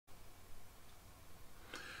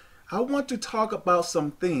I want to talk about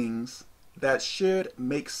some things that should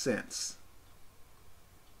make sense.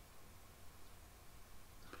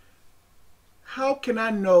 How can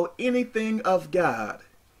I know anything of God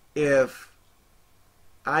if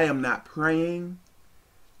I am not praying?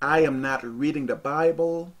 I am not reading the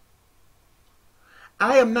Bible.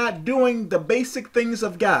 I am not doing the basic things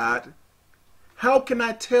of God. How can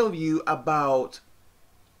I tell you about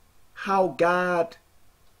how God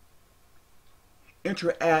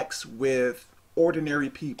interacts with ordinary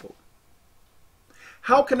people?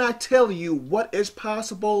 How can I tell you what is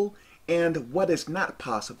possible and what is not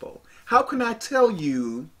possible? How can I tell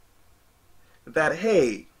you that,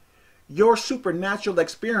 hey, your supernatural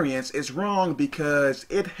experience is wrong because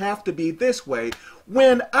it have to be this way,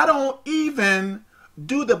 when I don't even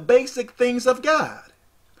do the basic things of God?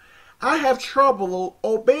 I have trouble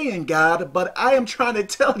obeying God, but I am trying to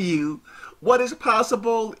tell you what is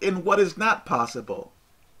possible and what is not possible.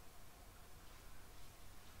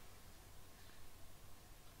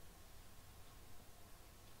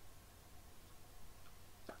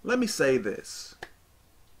 Let me say this.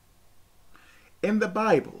 In the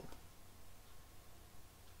Bible,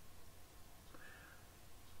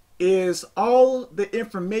 is all the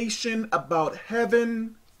information about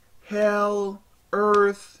heaven, hell,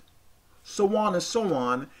 earth, so on and so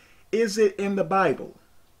on, is it in the Bible?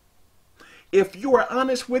 If you are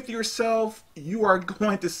honest with yourself, you are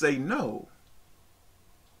going to say no.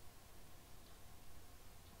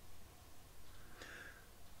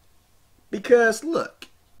 Because look,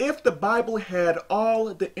 if the Bible had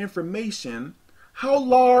all the information, how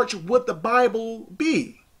large would the Bible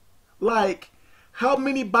be? Like, how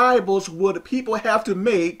many Bibles would people have to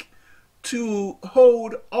make to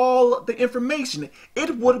hold all the information?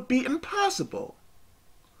 It would be impossible.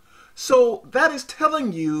 So that is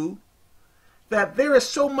telling you that there is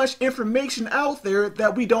so much information out there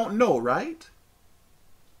that we don't know, right?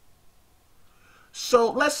 So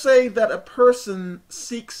let's say that a person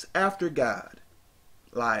seeks after God.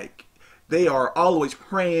 Like, they are always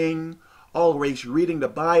praying, always reading the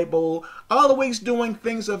Bible, always doing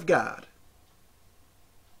things of God.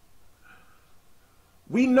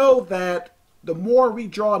 We know that the more we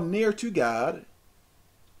draw near to God,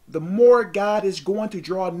 the more God is going to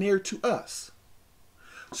draw near to us.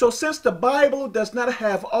 So since the Bible does not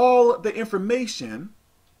have all the information,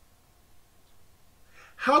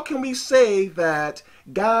 how can we say that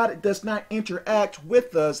God does not interact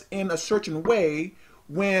with us in a certain way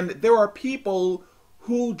when there are people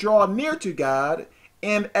who draw near to God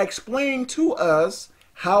and explain to us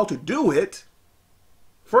how to do it?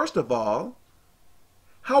 First of all,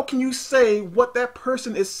 how can you say what that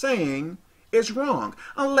person is saying is wrong?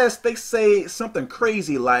 Unless they say something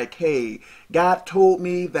crazy like, hey, God told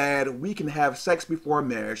me that we can have sex before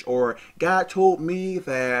marriage, or God told me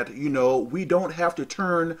that, we don't have to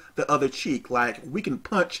turn the other cheek, like we can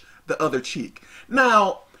punch the other cheek.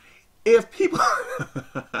 Now, if people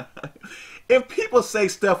if people say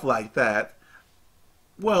stuff like that,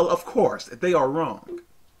 well, of course, they are wrong.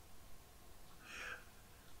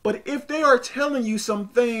 But if they are telling you some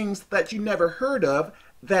things that you never heard of,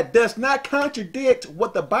 that does not contradict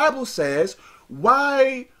what the Bible says,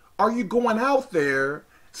 why are you going out there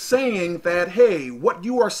saying that, hey, what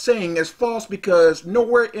you are saying is false because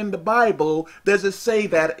nowhere in the Bible does it say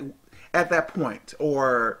that at that point?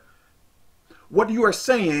 Or what you are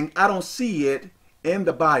saying, I don't see it in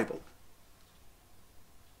the Bible.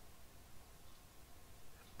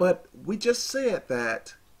 But we just said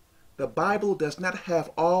that the Bible does not have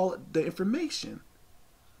all the information.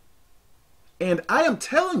 And I am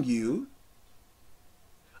telling you,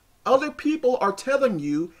 other people are telling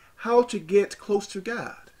you how to get close to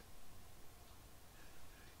God.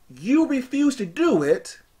 You refuse to do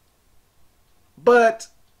it, but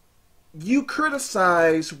you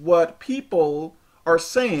criticize what people are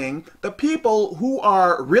saying, the people who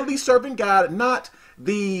are really serving God, not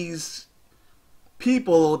these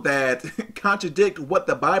people that contradict what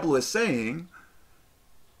the Bible is saying.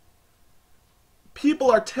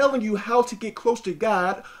 People are telling you how to get close to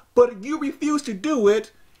God, but you refuse to do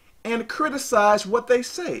it and criticize what they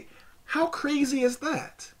say. How crazy is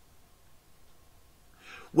that?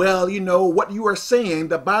 Well, what you are saying,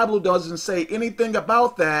 the Bible doesn't say anything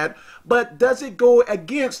about that, but does it go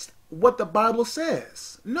against what the Bible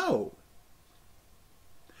says? No.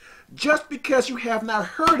 Just because you have not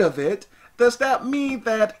heard of it, does that mean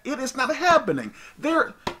that it is not happening?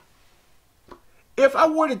 If I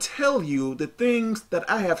were to tell you the things that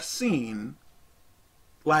I have seen,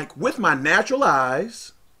 like with my natural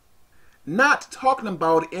eyes, not talking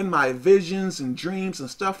about in my visions and dreams and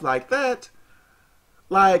stuff like that,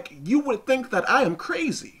 like you would think that I am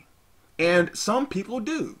crazy. And some people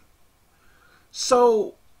do.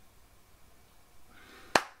 So,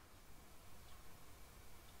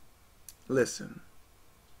 listen.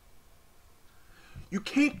 You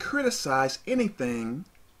can't criticize anything.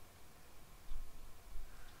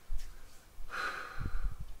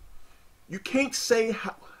 You can't say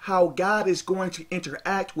how God is going to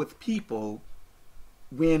interact with people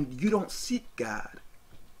when you don't seek God.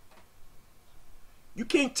 You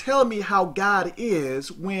can't tell me how God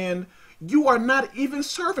is when you are not even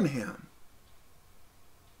serving Him.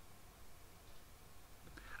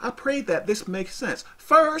 I pray that this makes sense.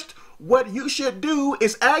 First, what you should do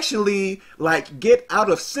is actually get out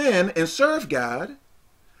of sin and serve God.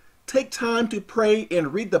 Take time to pray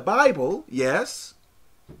and read the Bible, yes.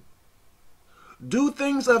 Do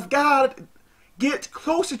things of God, get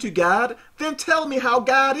closer to God, then tell me how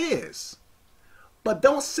God is. But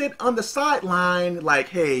don't sit on the sideline like,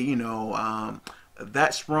 hey,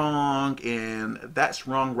 that's wrong and that's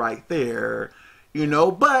wrong right there,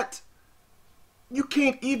 but you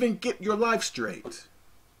can't even get your life straight.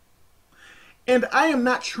 And I am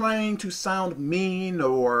not trying to sound mean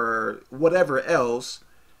or whatever else.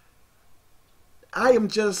 I am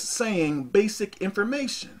just saying basic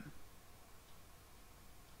information.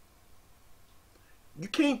 You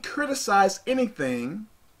can't criticize anything.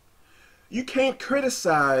 You can't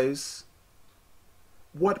criticize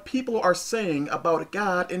what people are saying about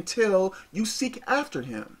God until you seek after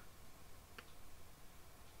Him.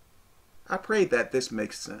 I pray that this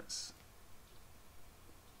makes sense.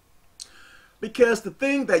 Because the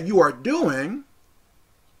thing that you are doing,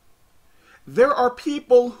 there are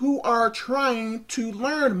people who are trying to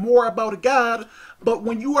learn more about God, but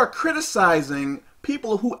when you are criticizing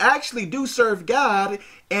people who actually do serve God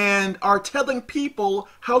and are telling people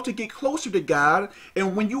how to get closer to God,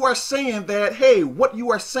 and when you are saying that, hey, what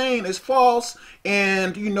you are saying is false,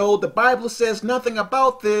 and the Bible says nothing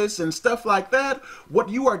about this and stuff like that, what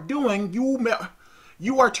you are doing,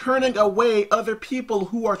 you are turning away other people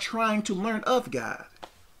who are trying to learn of God.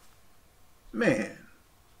 Man,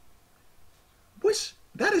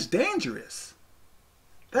 that is dangerous.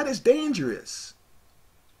 That is dangerous.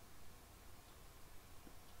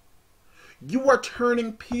 You are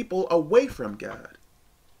turning people away from God.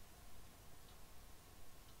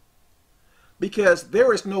 Because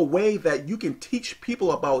there is no way that you can teach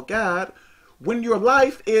people about God when your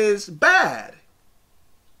life is bad.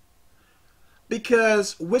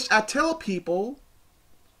 Because, which I tell people,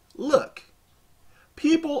 look,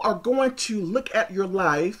 people are going to look at your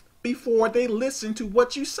life before they listen to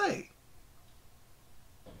what you say.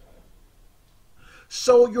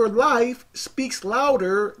 So your life speaks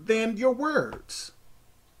louder than your words.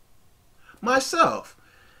 Myself,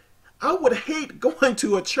 I would hate going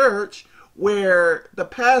to a church where the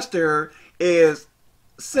pastor is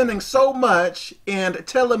sinning so much and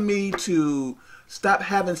telling me to stop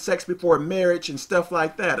having sex before marriage and stuff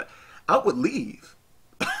like that. I would leave.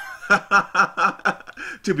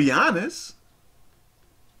 To be honest.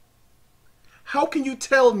 How can you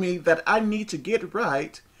tell me that I need to get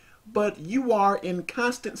right, but you are in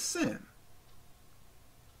constant sin?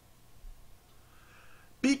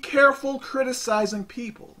 Be careful criticizing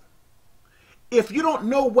people. If you don't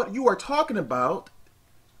know what you are talking about,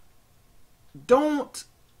 don't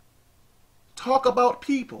talk about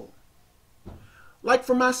people. Like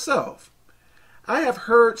for myself, I have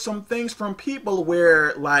heard some things from people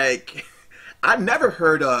where, I never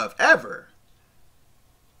heard of, ever.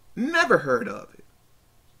 Never heard of it.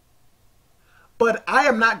 But I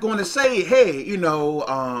am not going to say, hey,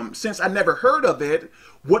 since I never heard of it,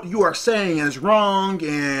 what you are saying is wrong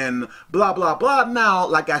and blah, blah, blah. Now,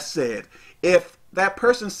 like I said, if that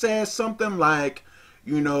person says something like,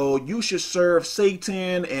 you should serve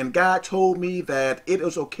Satan and God told me that it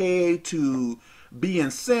is okay to be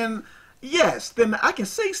in sin, yes, then I can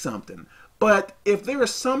say something. But if there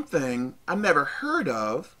is something I never heard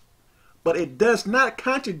of, but it does not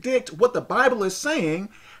contradict what the Bible is saying,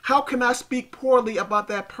 how can I speak poorly about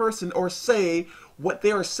that person or say what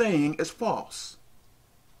they are saying is false?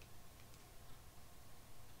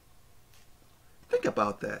 Think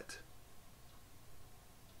about that.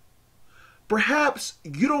 Perhaps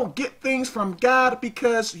you don't get things from God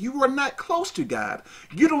because you are not close to God.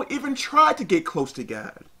 You don't even try to get close to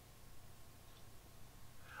God.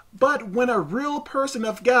 But when a real person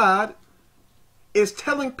of God is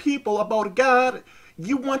telling people about God,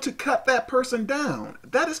 you want to cut that person down.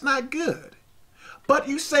 That is not good. But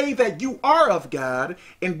you say that you are of God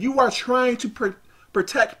and you are trying to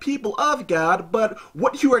protect people of God, but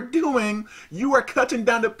what you are doing, you are cutting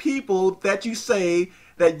down the people that you say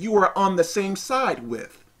that you are on the same side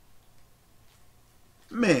with.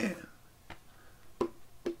 Man,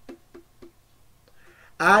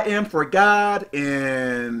 I am for God,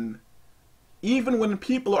 and even when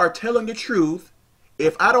people are telling the truth,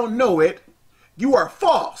 if I don't know it, you are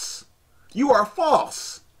false. You are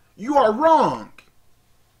false. You are wrong.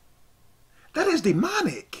 That is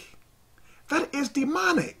demonic. That is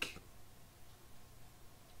demonic.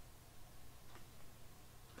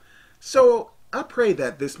 So I pray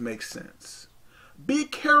that this makes sense. Be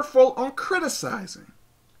careful on criticizing.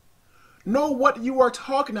 Know what you are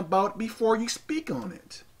talking about before you speak on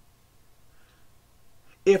it.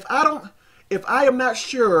 If I am not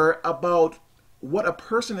sure about what a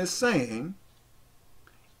person is saying,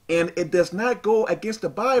 and it does not go against the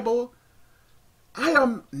Bible, I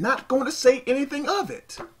am not going to say anything of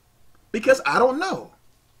it because I don't know.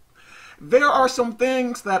 There are some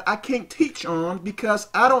things that I can't teach on because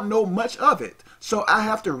I don't know much of it. So I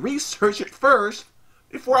have to research it first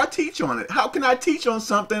before I teach on it. How can I teach on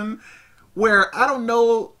something where I don't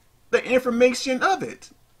know the information of it?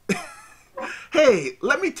 Hey,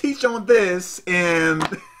 let me teach on this and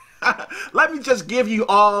let me just give you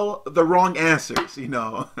all the wrong answers, you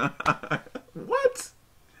know. What?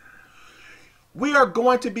 We are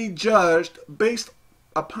going to be judged based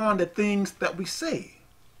upon the things that we say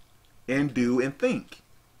and do and think.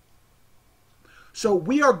 So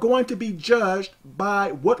we are going to be judged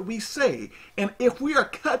by what we say. And if we are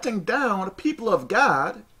cutting down people of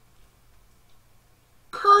God,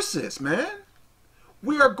 curses, man.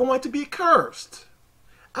 We are going to be cursed.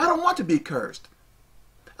 I don't want to be cursed.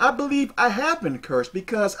 I believe I have been cursed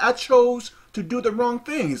because I chose to do the wrong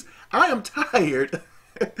things. I am tired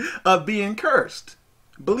of being cursed.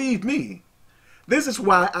 Believe me. This is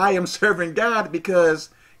why I am serving God, because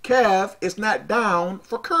Kev is not down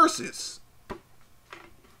for curses.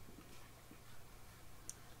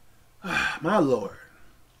 My Lord.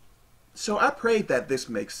 So I pray that this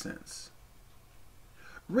makes sense.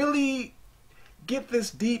 Really get this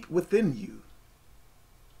deep within you.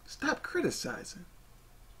 Stop criticizing.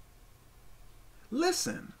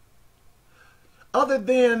 Listen. Other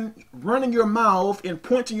than running your mouth and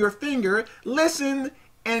pointing your finger, listen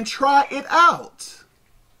and try it out.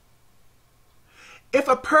 If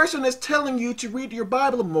a person is telling you to read your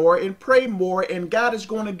Bible more and pray more and God is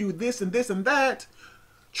going to do this and this and that,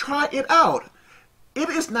 try it out. It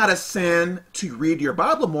is not a sin to read your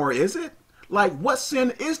Bible more, is it? Like, what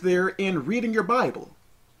sin is there in reading your Bible?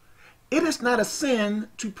 It is not a sin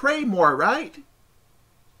to pray more, right?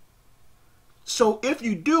 So if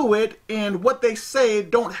you do it and what they say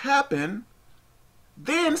don't happen,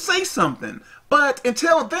 then say something. But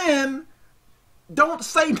until then, don't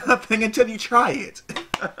say nothing until you try it.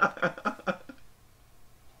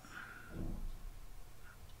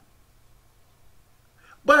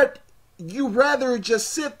 But you rather just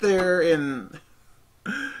sit there and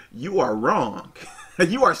you are wrong.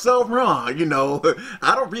 You are so wrong. You know,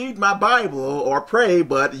 I don't read my Bible or pray,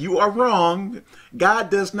 but you are wrong. God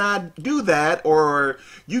does not do that, or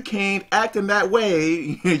you can't act in that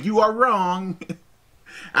way. You are wrong.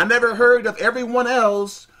 I never heard of everyone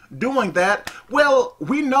else doing that. Well,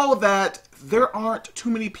 we know that there aren't too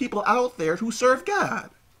many people out there who serve God.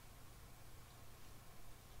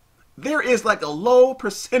 There is like a low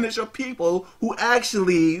percentage of people who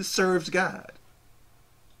actually serves God.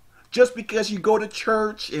 Just because you go to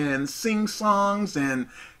church and sing songs and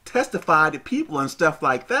testify to people and stuff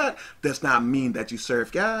like that does not mean that you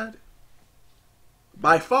serve God.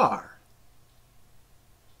 By far.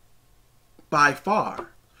 By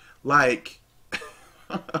far. Like,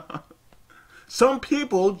 some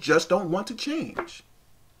people just don't want to change.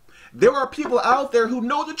 There are people out there who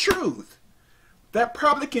know the truth, that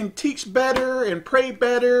probably can teach better and pray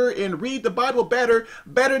better and read the Bible better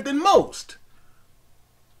than most.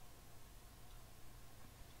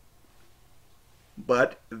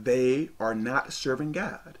 But they are not serving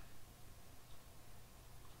God.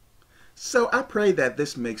 So I pray that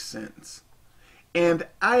this makes sense. And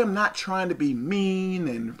I am not trying to be mean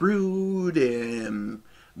and rude and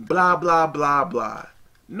blah, blah, blah, blah.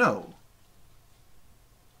 No.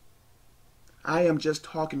 I am just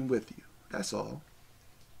talking with you. That's all.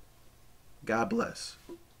 God bless.